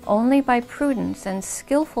 Only by prudence and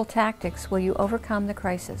skillful tactics will you overcome the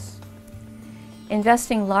crisis.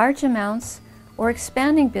 Investing large amounts or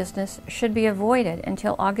expanding business should be avoided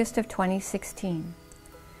until August of 2016.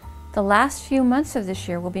 The last few months of this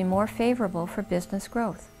year will be more favorable for business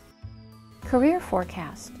growth. Career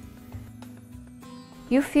forecast.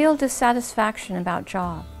 You feel dissatisfaction about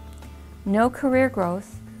job. No career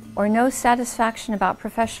growth or no satisfaction about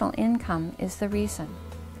professional income is the reason.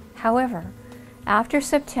 However, after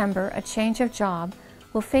September, a change of job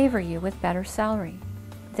will favor you with better salary.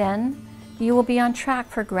 Then, you will be on track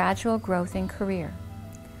for gradual growth in career.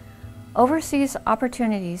 Overseas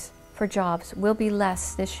opportunities for jobs will be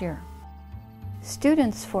less this year.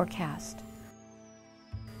 Students forecast.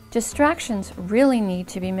 Distractions really need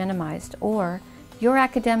to be minimized, or your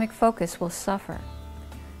academic focus will suffer.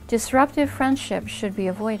 Disruptive friendships should be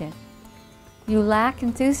avoided. You lack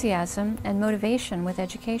enthusiasm and motivation with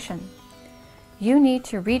education. You need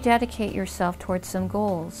to rededicate yourself towards some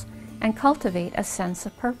goals and cultivate a sense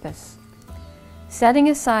of purpose. Setting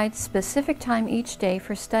aside specific time each day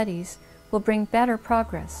for studies will bring better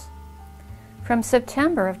progress. From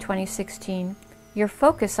September of 2016, your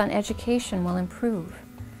focus on education will improve.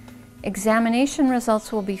 Examination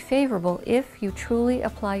results will be favorable if you truly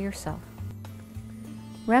apply yourself.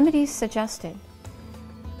 Remedies suggested.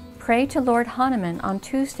 Pray to Lord Hanuman on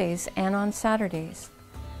Tuesdays and on Saturdays.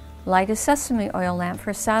 Light a sesame oil lamp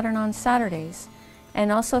for Saturn on Saturdays,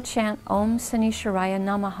 and also chant Om Sanishwaraya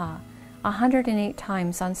Namaha 108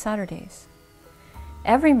 times on Saturdays.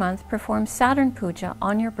 Every month, perform Saturn Puja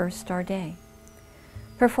on your birth star day.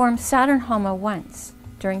 Perform Saturn Homa once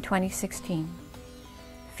during 2016.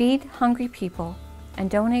 Feed hungry people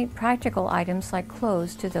and donate practical items like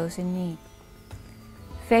clothes to those in need.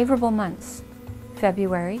 Favorable months: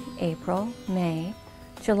 February, April, May,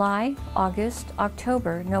 July, August,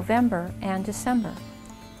 October, November, and December.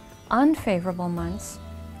 Unfavorable months: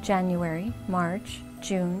 January, March,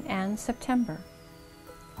 June, and September.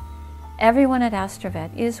 Everyone at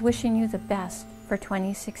AstroVed is wishing you the best for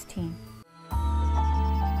 2016.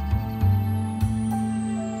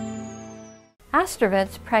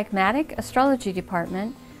 AstroVed's Pragmatic Astrology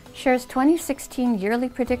Department shares 2016 yearly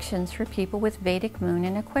predictions for people with Vedic Moon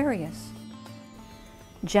in Aquarius.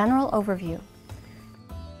 General overview.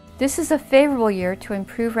 This is a favorable year to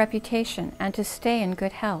improve reputation and to stay in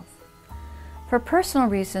good health. For personal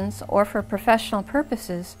reasons or for professional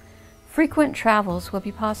purposes, frequent travels will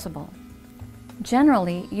be possible.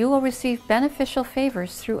 Generally, you will receive beneficial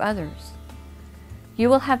favors through others. You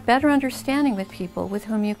will have better understanding with people with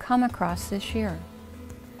whom you come across this year.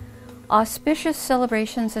 Auspicious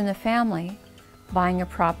celebrations in the family, buying a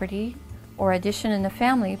property, or addition in the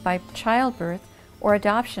family by childbirth or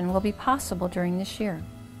adoption will be possible during this year.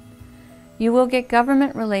 You will get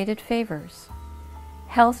government-related favors.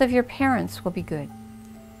 Health of your parents will be good.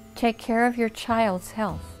 Take care of your child's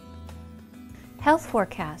health. Health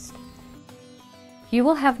forecast. You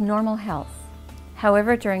will have normal health.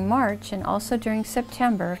 However, during March and also during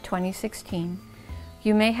September of 2016,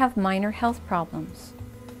 you may have minor health problems.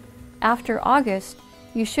 After August,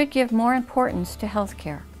 you should give more importance to health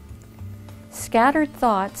care. Scattered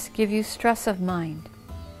thoughts give you stress of mind.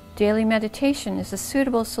 Daily meditation is a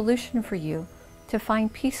suitable solution for you to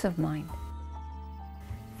find peace of mind.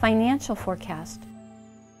 Financial forecast.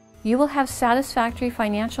 You will have satisfactory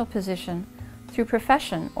financial position through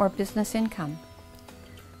profession or business income.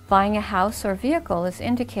 Buying a house or vehicle is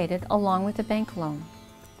indicated along with a bank loan.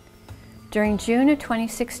 During June of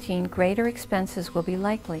 2016, greater expenses will be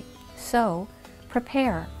likely, so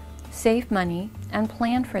prepare, save money, and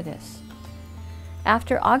plan for this.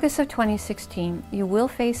 After August of 2016, you will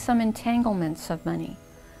face some entanglements of money,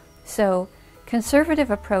 so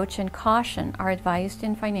conservative approach and caution are advised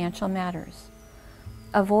in financial matters.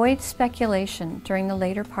 Avoid speculation during the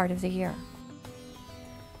later part of the year.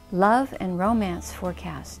 Love and romance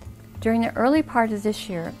forecast. During the early part of this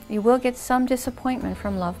year, you will get some disappointment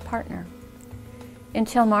from love partner.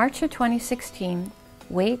 Until March of 2016,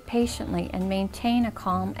 wait patiently and maintain a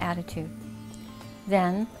calm attitude.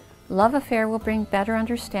 Then, love affair will bring better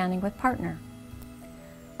understanding with partner.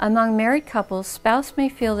 Among married couples, spouse may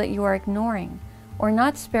feel that you are ignoring or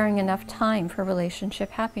not sparing enough time for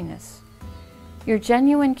relationship happiness. Your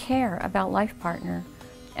genuine care about life partner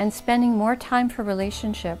and spending more time for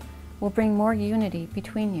relationship will bring more unity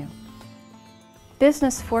between you.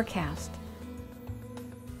 Business forecast.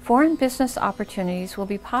 Foreign business opportunities will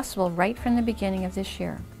be possible right from the beginning of this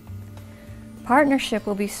year. Partnership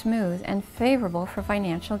will be smooth and favorable for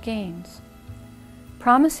financial gains.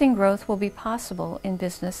 Promising growth will be possible in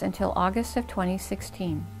business until August of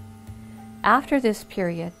 2016. After this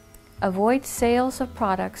period, avoid sales of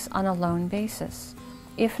products on a loan basis.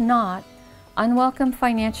 If not, unwelcome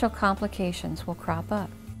financial complications will crop up.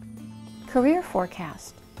 Career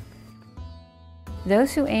forecast.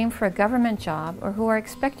 Those who aim for a government job or who are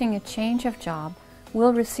expecting a change of job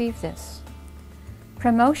will receive this.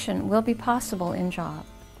 Promotion will be possible in job.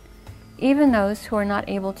 Even those who are not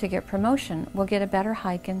able to get promotion will get a better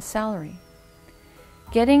hike in salary.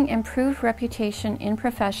 Getting improved reputation in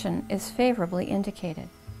profession is favorably indicated.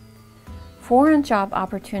 Foreign job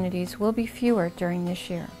opportunities will be fewer during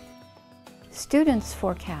this year. Students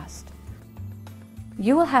forecast.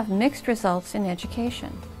 You will have mixed results in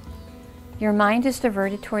education. Your mind is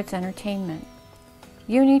diverted towards entertainment.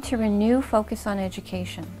 You need to renew focus on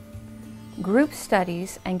education. Group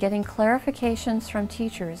studies and getting clarifications from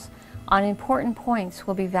teachers on important points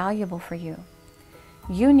will be valuable for you.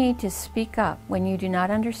 You need to speak up when you do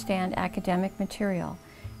not understand academic material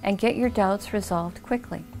and get your doubts resolved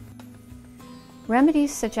quickly.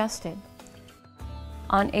 Remedies suggested.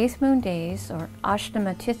 On 8th moon days, or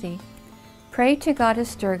Ashtama Tithi, pray to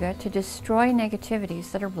Goddess Durga to destroy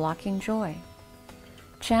negativities that are blocking joy.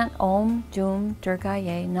 Chant Om Dum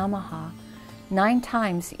Durgaye Namaha 9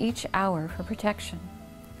 times each hour for protection.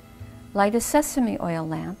 Light a sesame oil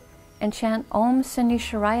lamp and chant Om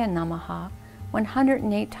Sindhisharaya Namaha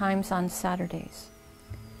 108 times on Saturdays.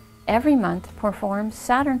 Every month, perform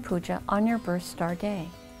Saturn Puja on your birth star day.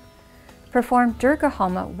 Perform Durga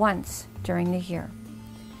Homa once during the year.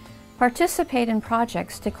 Participate in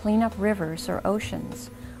projects to clean up rivers or oceans,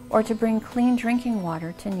 or to bring clean drinking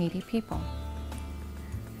water to needy people.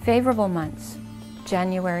 Favorable months: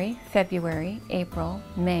 January, February, April,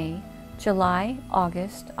 May, July,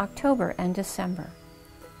 August, October, and December.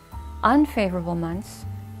 Unfavorable months: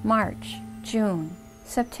 March, June,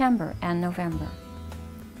 September, and November.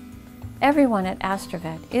 Everyone at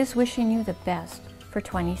AstroVed is wishing you the best for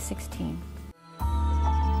 2016.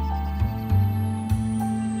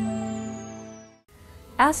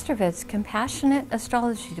 AstroVed's Compassionate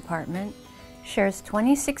Astrology Department shares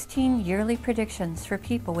 2016 yearly predictions for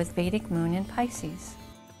people with Vedic moon in Pisces.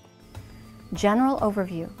 General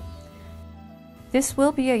overview. This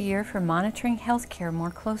will be a year for monitoring health care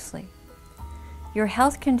more closely. Your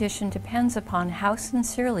health condition depends upon how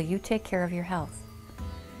sincerely you take care of your health.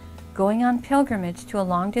 Going on pilgrimage to a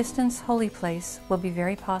long-distance holy place will be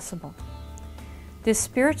very possible. This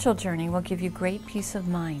spiritual journey will give you great peace of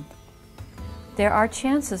mind. There are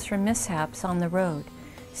chances for mishaps on the road,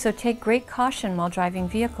 so take great caution while driving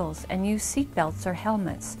vehicles and use seat belts or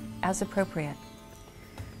helmets as appropriate.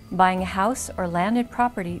 Buying a house or landed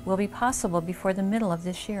property will be possible before the middle of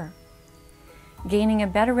this year. Gaining a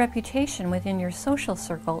better reputation within your social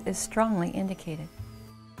circle is strongly indicated.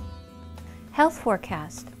 Health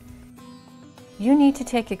forecast. You need to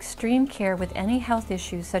take extreme care with any health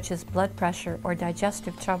issues such as blood pressure or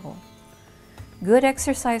digestive trouble. Good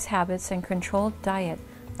exercise habits and controlled diet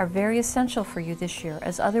are very essential for you this year,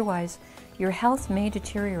 as otherwise your health may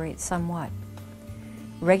deteriorate somewhat.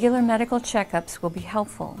 Regular medical checkups will be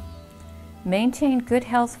helpful. Maintain good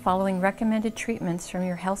health following recommended treatments from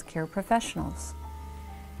your healthcare professionals.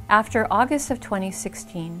 After August of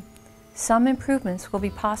 2016, some improvements will be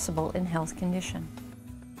possible in health condition.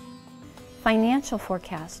 Financial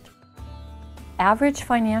forecast. Average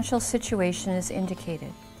financial situation is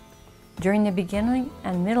indicated. During the beginning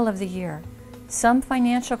and middle of the year, some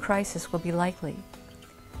financial crisis will be likely.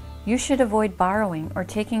 You should avoid borrowing or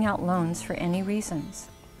taking out loans for any reasons.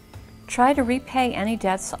 Try to repay any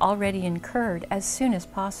debts already incurred as soon as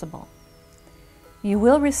possible. You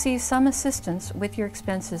will receive some assistance with your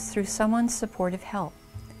expenses through someone's supportive help.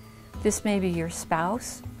 This may be your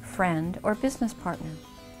spouse, friend, or business partner.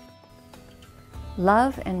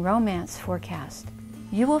 Love and romance forecast.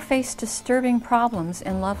 You will face disturbing problems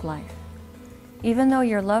in love life. Even though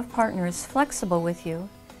your love partner is flexible with you,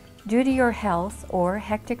 due to your health or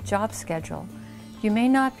hectic job schedule, you may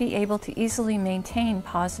not be able to easily maintain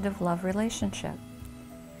positive love relationship.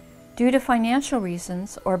 Due to financial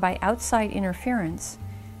reasons or by outside interference,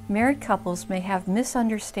 married couples may have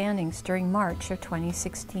misunderstandings during March of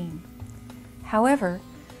 2016. However,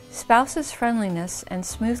 spouses' friendliness and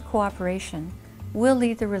smooth cooperation will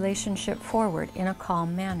lead the relationship forward in a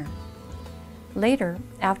calm manner. Later,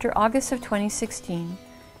 after August of 2016,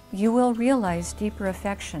 you will realize deeper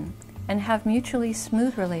affection and have mutually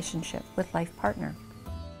smooth relationship with life partner.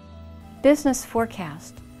 Business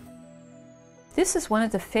forecast. This is one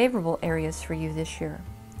of the favorable areas for you this year.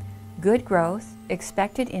 Good growth,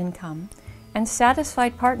 expected income, and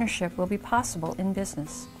satisfied partnership will be possible in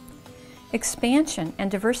business. Expansion and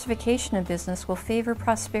diversification of business will favor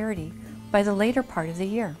prosperity by the later part of the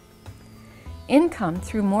year. Income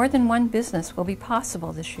through more than one business will be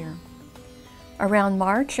possible this year. Around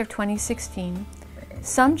March of 2016,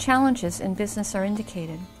 some challenges in business are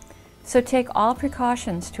indicated, so take all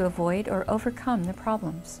precautions to avoid or overcome the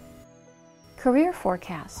problems. Career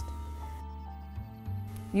forecast.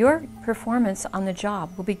 Your performance on the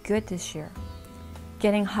job will be good this year.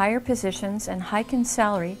 Getting higher positions and hike in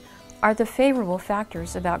salary are the favorable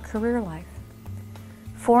factors about career life.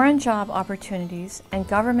 Foreign job opportunities and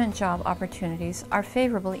government job opportunities are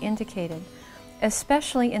favorably indicated,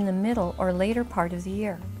 especially in the middle or later part of the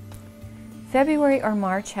year. February or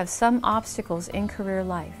March have some obstacles in career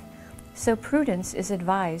life, so prudence is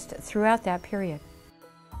advised throughout that period.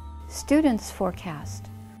 Students forecast.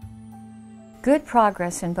 Good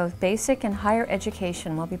progress in both basic and higher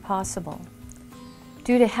education will be possible.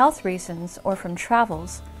 Due to health reasons or from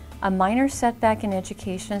travels, a minor setback in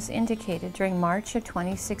education is indicated during March of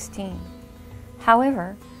 2016.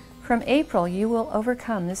 However, from April you will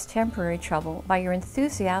overcome this temporary trouble by your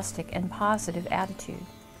enthusiastic and positive attitude.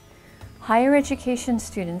 Higher education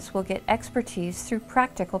students will get expertise through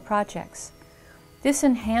practical projects. This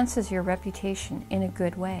enhances your reputation in a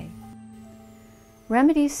good way.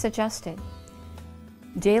 Remedies suggested.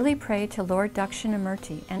 Daily pray to Lord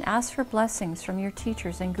Dakshinamurti and ask for blessings from your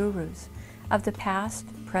teachers and gurus of the past,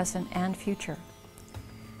 present, and future.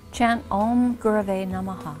 Chant Om Gurave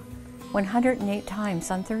Namaha 108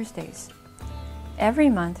 times on Thursdays. Every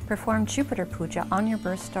month, perform Jupiter Puja on your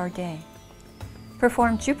birth star day.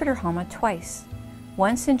 Perform Jupiter Homa twice,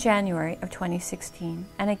 once in January of 2016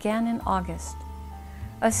 and again in August.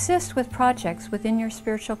 Assist with projects within your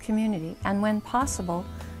spiritual community and, when possible,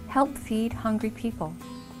 help feed hungry people.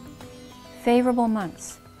 Favorable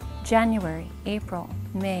months: January, April,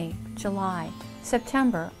 May, July,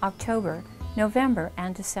 September, October, November,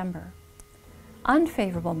 and December.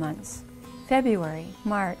 Unfavorable months: February,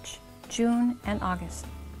 March, June, and August.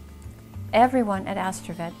 Everyone at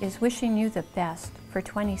AstroVed is wishing you the best for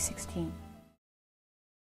 2016.